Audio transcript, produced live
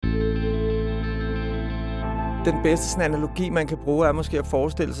Den bedste sådan, analogi, man kan bruge, er måske at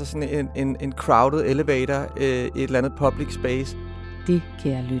forestille sig sådan en crowded elevator i et eller andet public space. Det,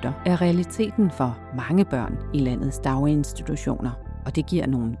 kære lytter, er realiteten for mange børn i landets daginstitutioner. Og det giver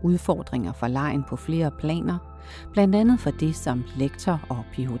nogle udfordringer for legen på flere planer. Blandt andet for det, som lektor og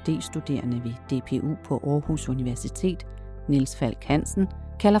Ph.D.-studerende ved DPU på Aarhus Universitet, Niels Falk Hansen,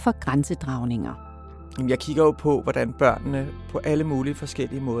 kalder for grænsedragninger. Jeg kigger jo på, hvordan børnene på alle mulige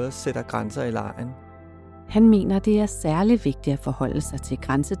forskellige måder sætter grænser i legen. Han mener, det er særlig vigtigt at forholde sig til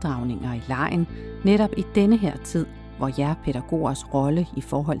grænsedragninger i legen, netop i denne her tid, hvor jer pædagogers rolle i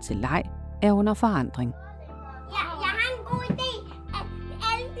forhold til leg er under forandring. Jeg har en god idé.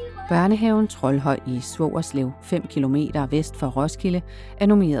 Børnehaven Troldhøj i Svogerslev, 5 km vest for Roskilde, er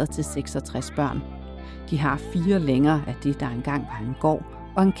normeret til 66 børn. De har 4 længere af det, der engang var en gård,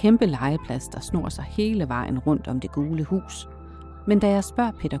 og en kæmpe legeplads, der snor sig hele vejen rundt om det gule hus. Men da jeg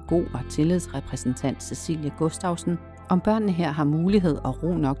spørger pædagog og tillidsrepræsentant Cecilie Gustavsen, om børnene her har mulighed og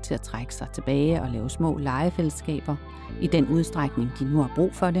ro nok til at trække sig tilbage og lave små legefællesskaber, i den udstrækning, de nu har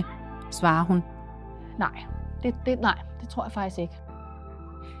brug for det, svarer hun: Nej, det tror jeg faktisk ikke.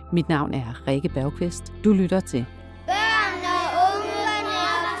 Mit navn er Rikke Bergqvist. Du lytter til Børn og Ungerne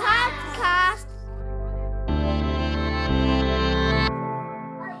podcast.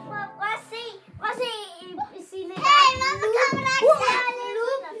 Prøv at se, Signe. Hey, hvorfor kommer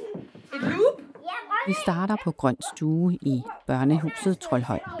der et loop? Vi starter på Grøn Stue i børnehuset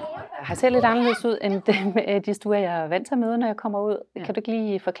Troldhøj. Han ser lidt anderledes ud end de stuer, jeg er vant til at møde, når jeg kommer ud. Ja. Kan du ikke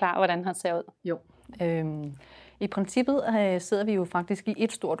lige forklare, hvordan han ser ud? Jo. I princippet sidder vi jo faktisk i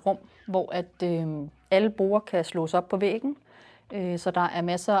et stort rum, hvor at alle borde kan slås op på væggen, så der er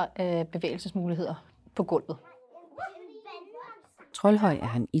masser af bevægelsesmuligheder på gulvet. Troldhøj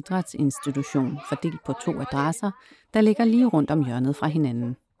er en idrætsinstitution fordelt på 2 adresser, der ligger lige rundt om hjørnet fra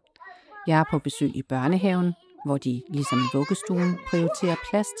hinanden. Jeg er på besøg i børnehaven, hvor de, ligesom i vuggestuen, prioriterer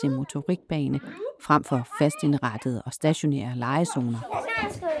plads til motorikbane frem for fastindrettede og stationære legezoner.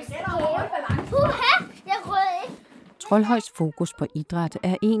 Troldhøjs fokus på idræt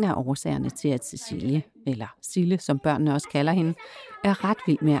er en af årsagerne til, at Cecilie, eller Sille, som børnene også kalder hende, er ret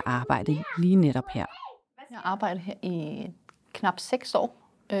vild med at arbejde lige netop her. Jeg arbejdede her i knap 6 år,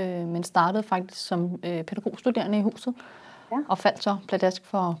 men startede faktisk som pædagogstuderende i huset. Ja. Og faldt så pladask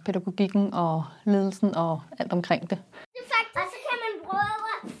for pædagogikken og ledelsen og alt omkring det. Og så kan man prøve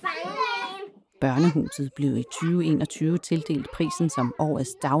at fange en. Børnehuset blev i 2021 tildelt prisen som årets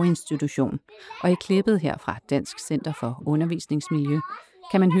daginstitution, og i klippet her fra Dansk Center for Undervisningsmiljø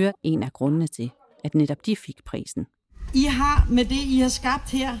kan man høre en af grundene til, at netop de fik prisen. I har med det, I har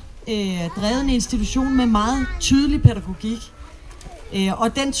skabt her, drevet en institution med meget tydelig pædagogik.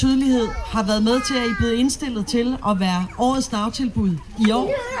 Og den tydelighed har været med til, at I er blevet indstillet til at være årets dagtilbud i år.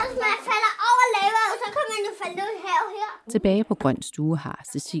 Hvis man falder over lavere, så kan man jo falde ud her. Tilbage på Grøn Stue har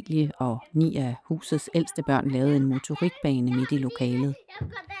Cecilie og 9 af husets ældste børn lavet en motorikbane midt i lokalet.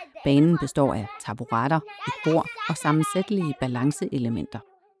 Banen består af taburetter, et bord og sammensættelige balanceelementer.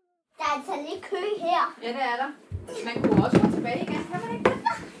 Der er altså lige kø her. Ja, det er der. Man kunne også gå tilbage igen, kan man ikke det?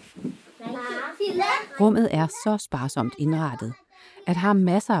 Rummet er så sparsomt indrettet, at har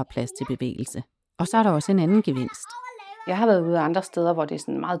masser af plads til bevægelse. Og så er der også en anden gevinst. Jeg har været ude andre steder, hvor det er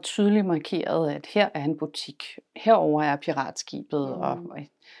sådan meget tydeligt markeret, at her er en butik, herover er piratskibet. Og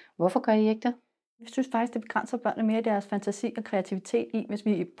hvorfor gør I ikke det? Jeg synes faktisk, det begrænser børnene mere deres fantasi og kreativitet i, hvis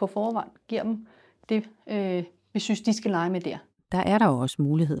vi på forhånd giver dem det, vi synes, de skal lege med der. Der er der også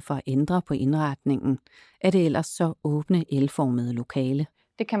mulighed for at ændre på indretningen af det ellers så åbne elformede lokale.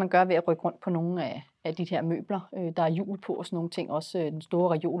 Det kan man gøre ved at rykke rundt på nogle af de her møbler. Der er hjul på og sådan nogle ting. Også den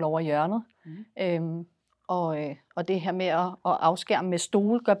store reol over hjørnet. Og det her med at afskærme med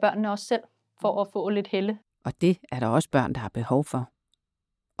stole gør børnene også selv for at få lidt helle. Og det er der også børn, der har behov for.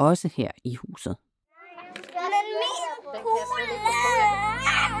 Også her i huset.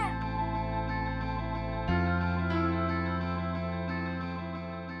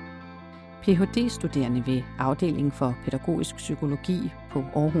 Ph.D.-studerende ved afdelingen for pædagogisk psykologi på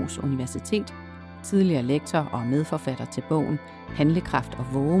Aarhus Universitet, tidligere lektor og medforfatter til bogen Handlekraft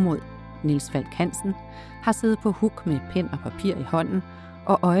og vågemod, Niels Falk Hansen, har siddet på huk med pen og papir i hånden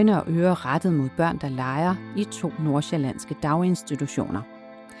og øjne og ører rettet mod børn, der leger i 2 nordsjællandske daginstitutioner.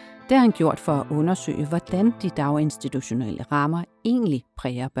 Det har han gjort for at undersøge, hvordan de daginstitutionelle rammer egentlig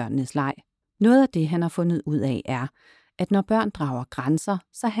præger børnenes leg. Noget af det, han har fundet ud af, er, at når børn drager grænser,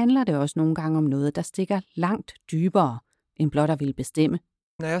 så handler det også nogle gange om noget, der stikker langt dybere, end blot at ville bestemme.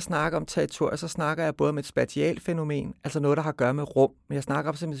 Når jeg snakker om territorier, så snakker jeg både om et spatialt fænomen, altså noget, der har at gøre med rum, men jeg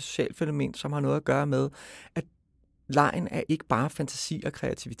snakker også om et socialt fænomen, som har noget at gøre med, at legen er ikke bare fantasi og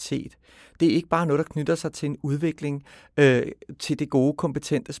kreativitet. Det er ikke bare noget, der knytter sig til en udvikling til det gode,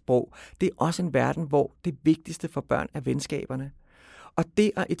 kompetente sprog. Det er også en verden, hvor det vigtigste for børn er venskaberne. Og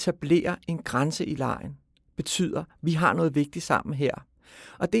det at etablere en grænse i legen betyder, at vi har noget vigtigt sammen her.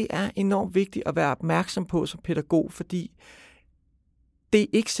 Og det er enormt vigtigt at være opmærksom på som pædagog, fordi det er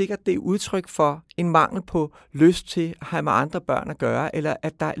ikke sikkert, det er udtryk for en mangel på lyst til at have med andre børn at gøre, eller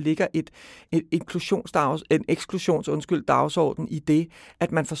at der ligger en eksklusionsdagsorden i det,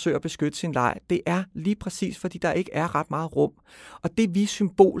 at man forsøger at beskytte sin leg. Det er lige præcis, fordi der ikke er ret meget rum. Og det vi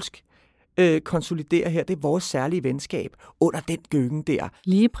symbolsk konsoliderer her, det er vores særlige venskab under den gyngen der.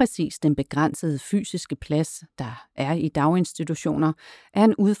 Lige præcis den begrænsede fysiske plads, der er i daginstitutioner, er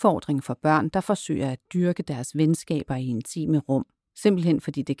en udfordring for børn, der forsøger at dyrke deres venskaber i intime rum. Simpelthen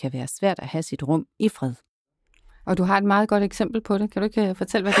fordi det kan være svært at have sit rum i fred. Og du har et meget godt eksempel på det. Kan du ikke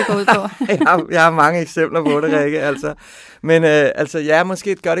fortælle, hvad det går ud på? Jeg har mange eksempler på det, Rikke. Altså. Men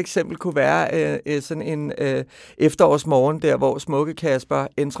måske et godt eksempel kunne være sådan en efterårsmorgen der, hvor smukke Kasper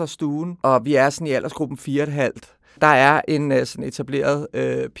entrer stuen, og vi er sådan i aldersgruppen 4,5. Der er en sådan etableret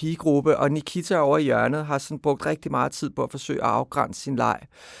pigegruppe, og Nikita over i hjørnet har sådan brugt rigtig meget tid på at forsøge at afgrænse sin leg,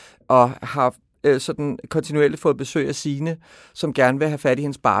 og har sådan kontinuerligt fået besøg af Signe, som gerne vil have fat i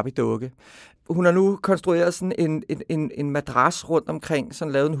hendes Barbie-dukke. Hun har nu konstrueret sådan en madras rundt omkring,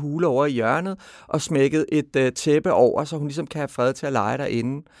 sådan lavet en hule over i hjørnet, og smækket et tæppe over, så hun ligesom kan have fred til at lege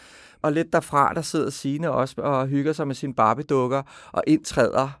derinde. Og lidt derfra, der sidder Signe også og hygger sig med sine Barbie-dukker, og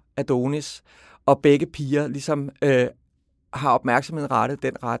indtræder Adonis, og begge piger ligesom har opmærksomheden rettet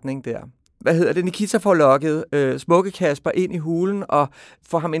den retning der. Nikita får lokket smukke Kasper ind i hulen og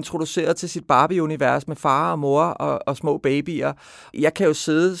får ham introduceret til sit Barbie-univers med far og mor og små babyer. Jeg kan jo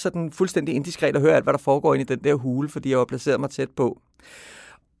sidde sådan fuldstændig indiskret og høre alt, hvad der foregår inde i den der hule, fordi jeg har placeret mig tæt på.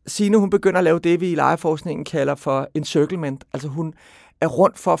 Signe, hun begynder at lave det, vi i legeforskningen kalder for encirclement. Altså hun er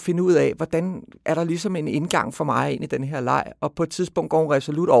rundt for at finde ud af, hvordan er der ligesom en indgang for mig ind i den her leg. Og på et tidspunkt går hun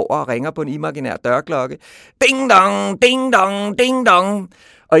resolut over og ringer på en imaginær dørklokke. Ding dong, ding dong, ding dong.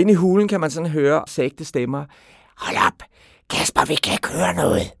 Og inde i hulen kan man sådan høre sagte stemmer. Hold op, Kasper, vi kan ikke høre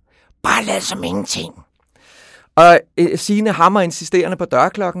noget. Bare lad som ingenting. Og Signe hammer insisterende på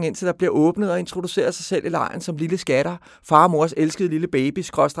dørklokken, indtil der bliver åbnet og introducerer sig selv i legen som lille skatter, far og mors elskede lille baby,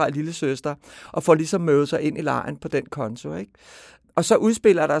 / lille søster, og får ligesom møde sig ind i legen på den konto, ikke? Og så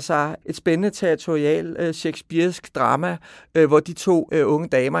udspiller der sig et spændende territorial shakespearsk drama, hvor de to unge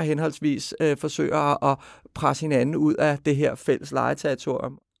damer henholdsvis forsøger at presse hinanden ud af det her fælles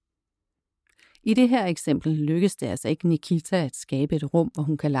legeterritorium. I det her eksempel lykkes det altså ikke Nikita at skabe et rum, hvor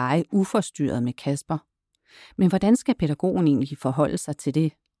hun kan lege uforstyrret med Kasper. Men hvordan skal pædagogen egentlig forholde sig til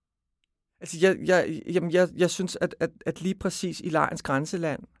det? Altså, jeg synes, at lige præcis i legens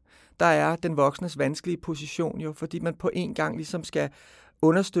grænseland, der er den voksnes vanskelige position jo, fordi man på en gang ligesom skal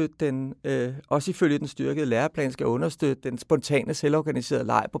understøtte den, også ifølge den styrkede læreplan, skal understøtte den spontane, selvorganiserede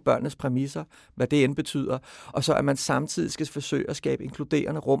leg på børnenes præmisser, hvad det end betyder, og så at man samtidig skal forsøge at skabe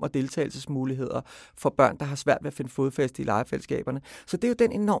inkluderende rum og deltagelsesmuligheder for børn, der har svært ved at finde fodfæste i legefællesskaberne. Så det er jo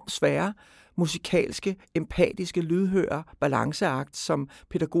den enormt svære, musikalske, empatiske, lydhøre balanceakt, som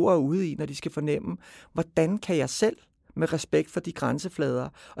pædagoger er ude i, når de skal fornemme, hvordan kan jeg selv med respekt for de grænseflader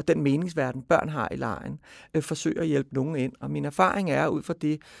og den meningsverden, børn har i legen, forsøger at hjælpe nogen ind. Og min erfaring er, ud fra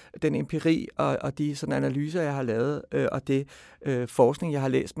den empiri og de sådan analyser, jeg har lavet, og det forskning, jeg har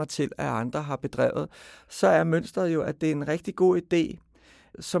læst mig til, at andre har bedrevet, så er mønstret jo, at det er en rigtig god idé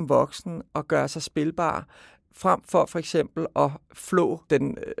som voksen at gøre sig spilbar, frem for eksempel at flå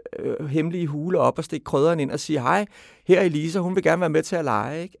den hemmelige hule op og stikke krydderen ind og sige, hej, her er Elisa, hun vil gerne være med til at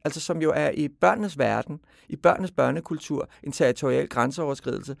lege. Ikke? Altså som jo er i børnenes verden, i børnenes børnekultur, en territorial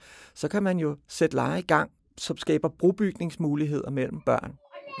grænseoverskridelse, så kan man jo sætte lege i gang, som skaber brobygningsmuligheder mellem børn.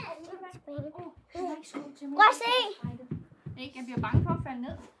 Prøv at se! Jeg bliver bange for at falde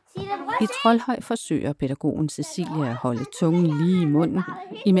ned. I Troldhøj forsøger pædagogen Cecilia at holde tungen lige i munden,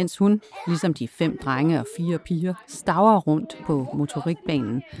 imens hun, ligesom de 5 drenge og 4 piger, staver rundt på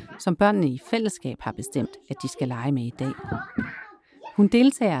motorikbanen, som børnene i fællesskab har bestemt, at de skal lege med i dag. Hun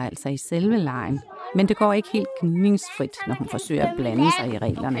deltager altså i selve legen, men det går ikke helt gnidningsfrit, når hun forsøger at blande sig i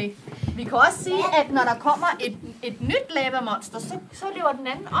reglerne. Okay. Vi kan også sige, at når der kommer et nyt lavamonster, så løber den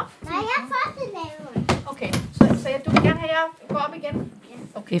anden op. Nej, jeg er første lavamonster. Okay, så du vil gerne have, at jeg går op igen?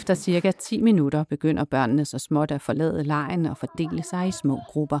 Okay. Efter cirka 10 minutter begynder børnene så småt at forlade legen og fordele sig i små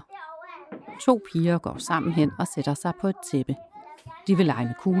grupper. 2 piger går sammen hen og sætter sig på et tæppe. De vil lege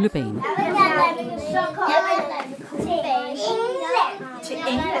med kuglebane. Til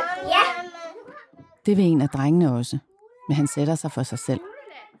England. Ja. Det vil en af drengene også, men han sætter sig for sig selv.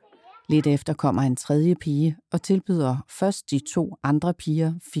 Lidt efter kommer en tredje pige og tilbyder først de 2 andre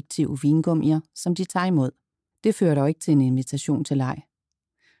piger fiktive vingummier, som de tager imod. Det fører dog ikke til en invitation til leg.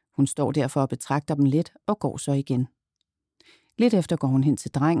 Hun står derfor og betragter dem lidt og går så igen. Lidt efter går hun hen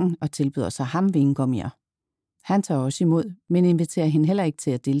til drengen og tilbyder sig ham vingummier. Han tager også imod, men inviterer hende heller ikke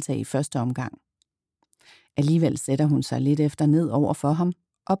til at deltage i første omgang. Alligevel sætter hun sig lidt efter ned over for ham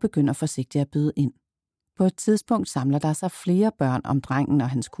og begynder forsigtigt at byde ind. På et tidspunkt samler der sig flere børn om drengen og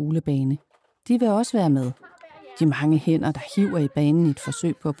hans kuglebane. De vil også være med. De mange hænder, der hiver i banen i et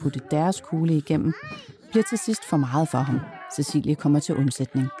forsøg på at putte deres kugle igennem, bliver til sidst for meget for ham. Cecilie kommer til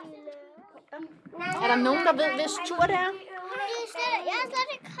undsætning. Er der nogen, der ved, hvis tur det er? Jeg har slet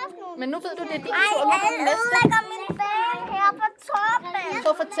ikke kraft nu. Men nu ved du, det er din tur, nu er den næste. ødelægger min bane her på toppen. Så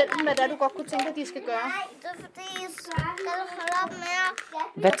fortæl dem, hvad det er, du godt kunne tænke, at de skal gøre. Det er fordi, jeg skal holde op med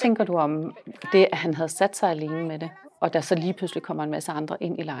at... Hvad tænker du om det, at han havde sat sig alene med det, og der så lige pludselig kommer en masse andre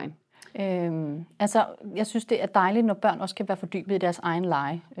ind i legen? Jeg synes, det er dejligt, når børn også kan være fordybet i deres egen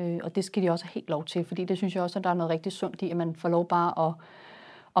lege. Og det skal de også have helt lov til, fordi det synes jeg også, at der er noget rigtig sundt i, at man får lov bare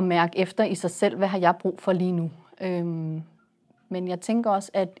at mærke efter i sig selv, hvad har jeg brug for lige nu. Men jeg tænker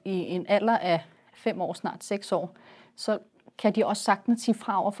også, at i en alder af 5 år, snart 6 år, så kan de også sagtens sige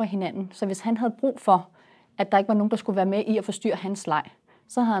fra over for hinanden. Så hvis han havde brug for, at der ikke var nogen, der skulle være med i at forstyrre hans leg,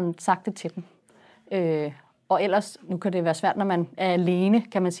 så havde han sagt det til dem. Og ellers, nu kan det være svært, når man er alene,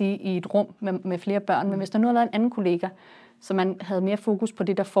 kan man sige, i et rum med flere børn. Men hvis der nu havde været en anden kollega, så man havde mere fokus på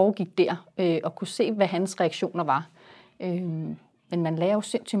det, der foregik der, og kunne se, hvad hans reaktioner var. Men man lærer jo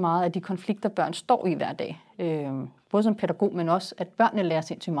sindssygt meget af de konflikter, børn står i hver dag. Både som pædagog, men også, at børnene lærer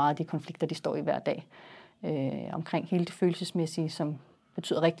sindssygt meget af de konflikter, de står i hver dag. Omkring hele det følelsesmæssige, som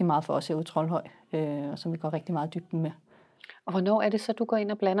betyder rigtig meget for os herude i Troldhøj, og som vi går rigtig meget dybden med. Og hvornår er det så, du går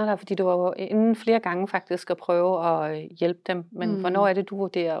ind og blander dig? Fordi du var jo inde flere gange faktisk at prøve at hjælpe dem. Men hvornår er det, du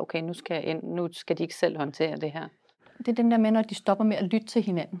vurderer, okay, nu skal de ikke selv håndtere det her? Det er den der med, når de stopper med at lytte til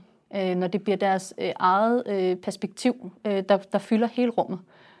hinanden. Når det bliver deres eget perspektiv, der fylder hele rummet.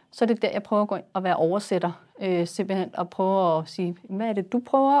 Så er det der, jeg prøver at gå ind og være oversætter. Simpelthen at prøve at sige, hvad er det, du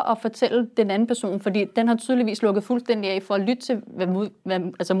prøver at fortælle den anden person? Fordi den har tydeligvis lukket fuldstændig af for at lytte til,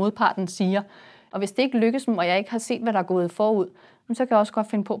 hvad modparten siger. Og hvis det ikke lykkes mig, og jeg ikke har set, hvad der er gået forud, så kan jeg også godt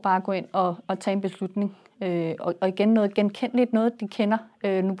finde på bare at gå ind og tage en beslutning. Og igen noget genkendeligt, noget de kender.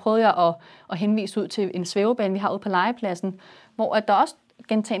 Nu prøvede jeg at henvise ud til en svævebane, vi har ude på legepladsen, hvor at der også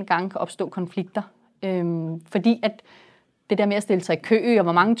gentagne gange kan opstå konflikter. Fordi at det der med at stille sig i kø, og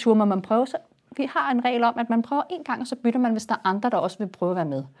hvor mange ture må man prøve, så vi har en regel om, at man prøver en gang, og så bytter man, hvis der er andre, der også vil prøve at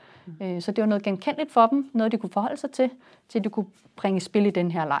være med. Så det var noget genkendeligt for dem, noget de kunne forholde sig til de kunne bringe spil i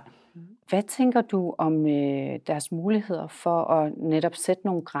den her leg. Hvad tænker du om deres muligheder for at netop sætte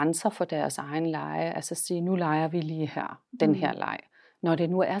nogle grænser for deres egen lege? Altså sige, nu leger vi lige her, den her leg, når det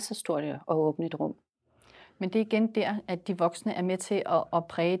nu er så stort og åbne et rum. Men det er igen der, at de voksne er med til at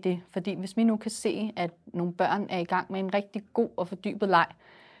præge det. Fordi hvis vi nu kan se, at nogle børn er i gang med en rigtig god og fordybet leg,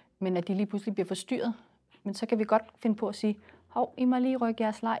 men at de lige pludselig bliver forstyrret, men så kan vi godt finde på at sige, hov, I må lige rykke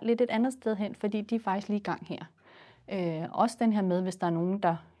jeres leg lidt et andet sted hen, fordi de er faktisk lige i gang her. Også den her med, hvis der er nogen,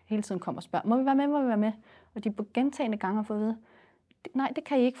 der hele tiden kommer og spørger, må vi være med? Og de på gentagne gange har fået at vide, nej, det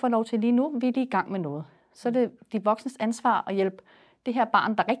kan I ikke få lov til lige nu, vi er lige i gang med noget. Så er det de voksnes ansvar at hjælpe det her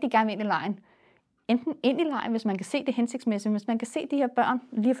barn, der rigtig gerne vil ind i legen, enten ind i legen, hvis man kan se det hensigtsmæssigt, hvis man kan se de her børn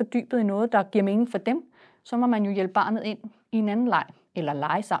lige fordybet i noget, der giver mening for dem, så må man jo hjælpe barnet ind i en anden leg, eller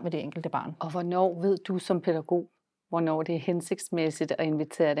lege sammen med det enkelte barn. Og hvornår ved du som pædagog, hvornår det er hensigtsmæssigt at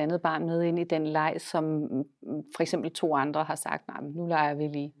invitere et andet barn med ind i den leg, som for eksempel 2 andre har sagt, nej, nu leger vi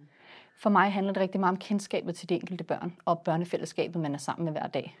lige? For mig handler det rigtig meget om kendskabet til de enkelte børn, og børnefællesskabet, man er sammen med hver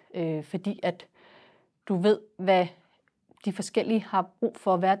dag. Fordi at du ved, hvad de forskellige har brug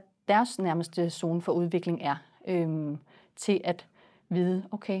for, hvad deres nærmeste zone for udvikling er, til at vide,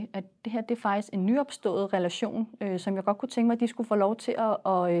 okay, at det her det er faktisk en nyopstået relation, som jeg godt kunne tænke mig, at de skulle få lov til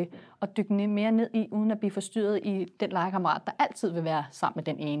at dykke mere ned i, uden at blive forstyrret i den legekammerat, der altid vil være sammen med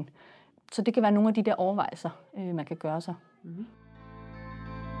den ene. Så det kan være nogle af de der overvejelser, man kan gøre sig. Mm-hmm.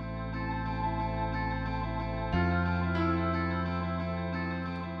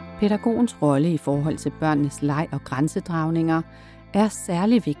 Pædagogens rolle i forhold til børnenes leg og grænsedragninger er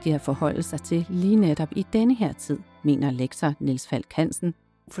særlig vigtigt at forholde sig til lige netop i denne her tid, mener lektor Niels Falk Hansen.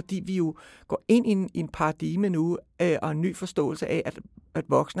 Fordi vi jo går ind i en paradigme nu og en ny forståelse af, at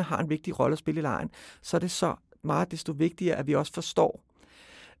voksne har en vigtig rolle at spille i legen, så er det så meget desto vigtigere, at vi også forstår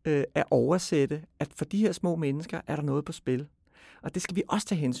at oversætte, at for de her små mennesker er der noget på spil. Og det skal vi også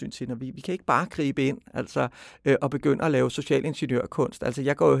tage hensyn til, når vi kan ikke bare gribe ind altså, og begynde at lave social ingeniørkunst. Altså,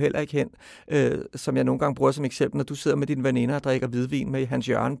 jeg går jo heller ikke hen, som jeg nogle gange bruger som eksempel, når du sidder med dine veninder og drikker hvidvin med Hans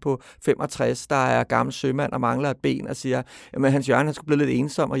Jørgen på 65, der er gammel sømand og mangler et ben, og siger, jamen Hans Jørgen, han skulle blive lidt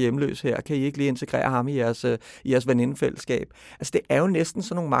ensom og hjemløs her. Kan I ikke lige integrere ham i jeres venindefællesskab? Altså, det er jo næsten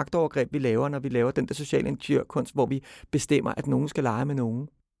sådan nogle magtovergreb, vi laver, når vi laver den der social ingeniørkunst, hvor vi bestemmer, at nogen skal lege med nogen.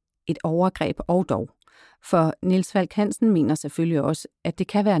 Et overgreb og dog. For Niels Falk Hansen mener selvfølgelig også, at det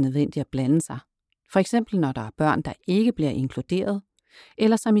kan være nødvendigt at blande sig. For eksempel når der er børn, der ikke bliver inkluderet,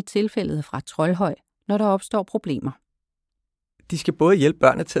 eller som i tilfældet fra Troldhøj, når der opstår problemer. De skal både hjælpe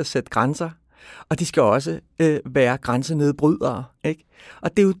børnene til at sætte grænser, og de skal også være grænsenedbrydere. Ikke?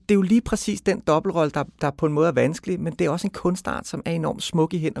 Og det er jo lige præcis den dobbeltrolle, der på en måde er vanskelig, men det er også en kunstart, som er enormt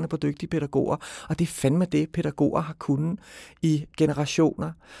smuk i hænderne på dygtige pædagoger, og det er fandme det, pædagoger har kunnet i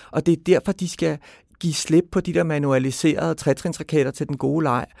generationer. Og det er derfor, de skal give slip på de der manualiserede tretrinsraketter til den gode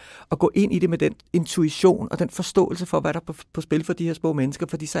leg, og gå ind i det med den intuition og den forståelse for, hvad der er på spil for de her små mennesker,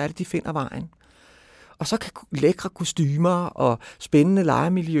 fordi så er det, de finder vejen. Og så kan lækre kostymer og spændende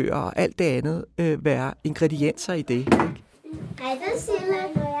legemiljøer og alt det andet være ingredienser i det. Ikke? Hej, det er Silla.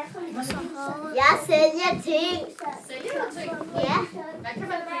 Jeg sælger ting. Sælger du ting? Ja. Hvad kan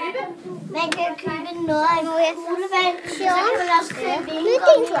man købe? Man kan købe noget af fuglevand. Så kan man også købe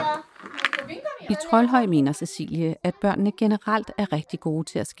vingummier. I Troldhøj mener Cecilie, at børnene generelt er rigtig gode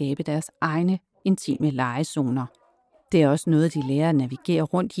til at skabe deres egne intime legezoner. Det er også noget, de lærer at navigere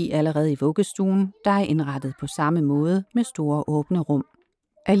rundt i allerede i vuggestuen, der er indrettet på samme måde med store åbne rum.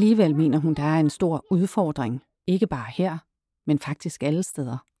 Alligevel mener hun, der er en stor udfordring, ikke bare her, men faktisk alle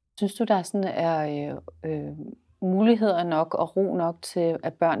steder. Synes du, der sådan er muligheder nok og ro nok til,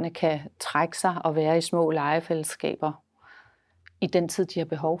 at børnene kan trække sig og være i små legefællesskaber i den tid, de har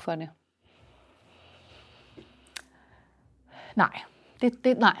behov for det? Nej,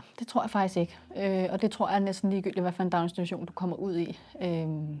 det tror jeg faktisk ikke. Og det tror jeg er næsten ligegyldigt, hvad for en daginstitution du kommer ud i.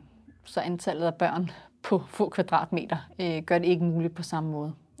 Så antallet af børn på få kvadratmeter gør det ikke muligt på samme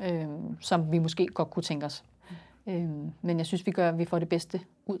måde, som vi måske godt kunne tænke os. Men jeg synes, vi får det bedste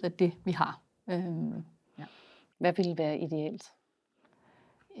ud af det, vi har. Ja. Hvad ville være ideelt?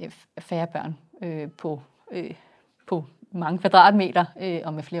 Færre børn på mange kvadratmeter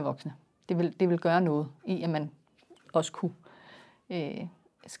og med flere voksne. Det vil gøre noget i, at man også kunne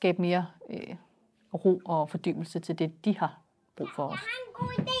skabe mere ro og fordybelse til det, de har brug for os. Jeg har en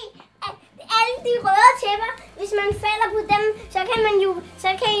god idé. Alle de røde tæpper, hvis man falder på dem, så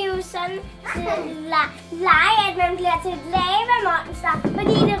kan I jo sådan lege, at man bliver til et lavamonster.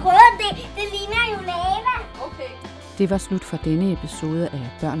 Fordi det røde, det ligner jo lava. Okay. Det var slut for denne episode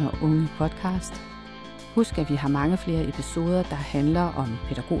af Børn og Unge podcast. Husk, at vi har mange flere episoder, der handler om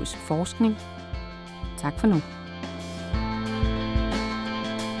pædagogisk forskning. Tak for nu.